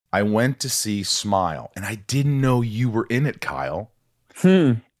I went to see Smile, and I didn't know you were in it, Kyle.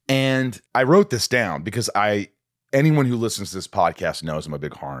 And I wrote this down because anyone who listens to this podcast knows I'm a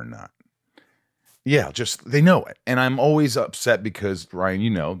big horror nut. Yeah, just they know it. And I'm always upset because, Ryan, you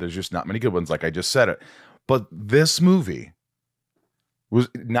know, there's just not many good ones, like I just said it. But this movie was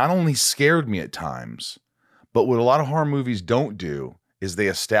not only scared me at times, but what a lot of horror movies don't do is they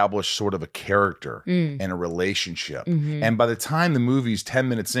establish sort of a character and a relationship. And by the time the movie's 10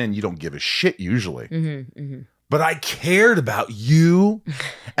 minutes in, you don't give a shit usually. But I cared about you,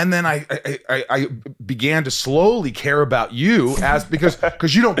 and then I began to slowly care about you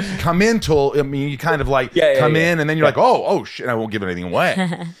because you don't come in till, I mean, you kind of like come in and then you're like, oh shit, I won't give anything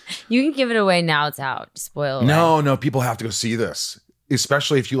away. You can give it away now. It's out. Spoil away. No, people have to go see this.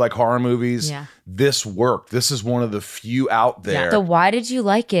 Especially if you like horror movies, this worked. This is one of the few out there. So why did you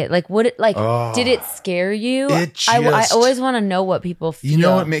like it? Like, did it scare you? I always want to know what people feel. You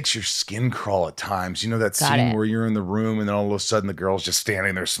know, it makes your skin crawl at times. You know that scene where you're in the room and then all of a sudden the girl's just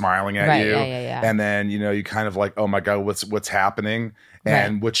standing there smiling at you. Yeah. And then, you know, you kind of like, oh my God, what's happening?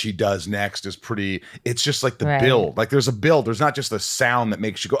 And what she does next is pretty, it's just like the build. Like there's a build. There's not just the sound that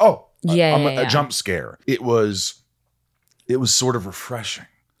makes you go, oh, a jump scare. It was sort of refreshing.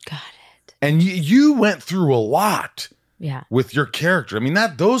 Got it. And you went through a lot with your character. I mean,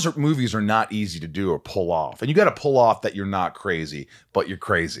 those movies are not easy to do or pull off. And you got to pull off that you're not crazy, but you're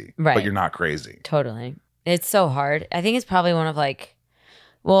crazy. Right. But you're not crazy. Totally. It's so hard. I think it's probably one of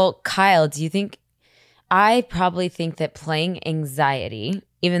well, Kyle, do you think, I probably think that playing anxiety,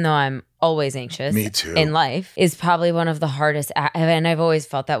 even though I'm always anxious Me too. In life, is probably one of the hardest, and I've always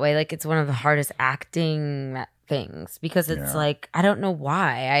felt that way. Like it's one of the hardest acting things because it's like, I don't know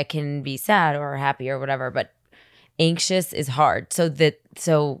why I can be sad or happy or whatever, but anxious is hard.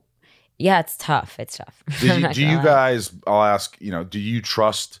 So yeah, it's tough. It's tough. Do you guys, I'll ask, you know,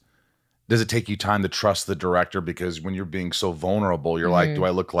 does it take you time to trust the director? Because when you're being so vulnerable, you're like, do I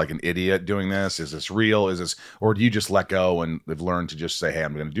look like an idiot doing this? Is this real? Or do you just let go and have learned to just say, hey,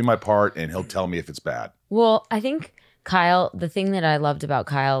 I'm going to do my part and he'll tell me if it's bad? Well, I think Kyle, the thing that I loved about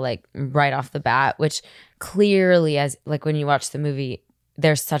Kyle, like right off the bat, which clearly, as like when you watch the movie,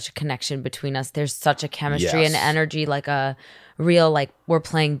 there's such a connection between us. There's such a chemistry and energy, like a real, like we're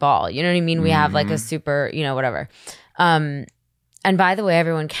playing ball. You know what I mean? We have like a super, you know, whatever. And by the way,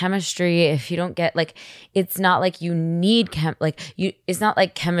 everyone, chemistry, if you don't get, like, it's not like you need, it's not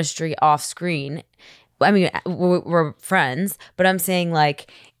like chemistry off screen. I mean, we're friends, but I'm saying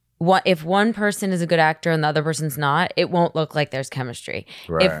like, if one person is a good actor and the other person's not, it won't look like there's chemistry.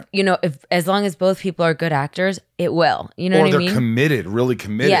 Right. If as long as both people are good actors, it will. You know what I mean? Or they're committed, really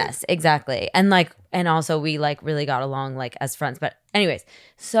committed. Yes, exactly. And also we like really got along like as friends. But anyways,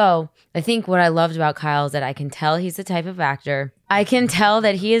 so I think what I loved about Kyle is that I can tell he's the type of actor. I can tell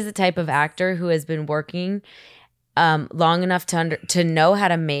that he is the type of actor who has been working long enough to know how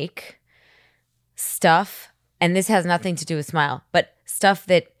to make stuff. And this has nothing to do with Smile, but stuff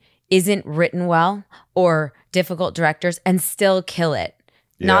that isn't written well or difficult directors and still kill it.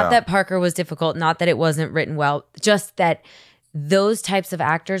 Yeah. Not that Parker was difficult, not that it wasn't written well, just that those types of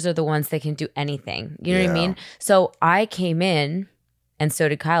actors are the ones that can do anything. You know what I mean? So I came in, and so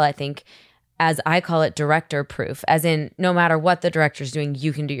did Kyle, I think, as I call it, director proof, as in no matter what the director's doing,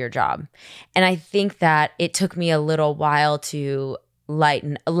 you can do your job. And I think that it took me a little while to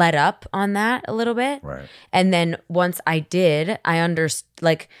let up on that a little bit. Right. And then once I did, I understood,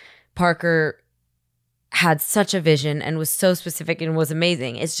 like, Parker had such a vision and was so specific and was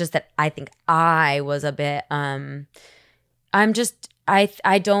amazing. It's just that I think I was a bit, I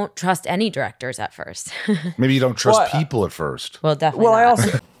don't trust any directors at first. Maybe you don't trust people at first. Well, definitely. Well, not. I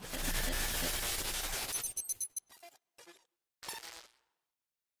also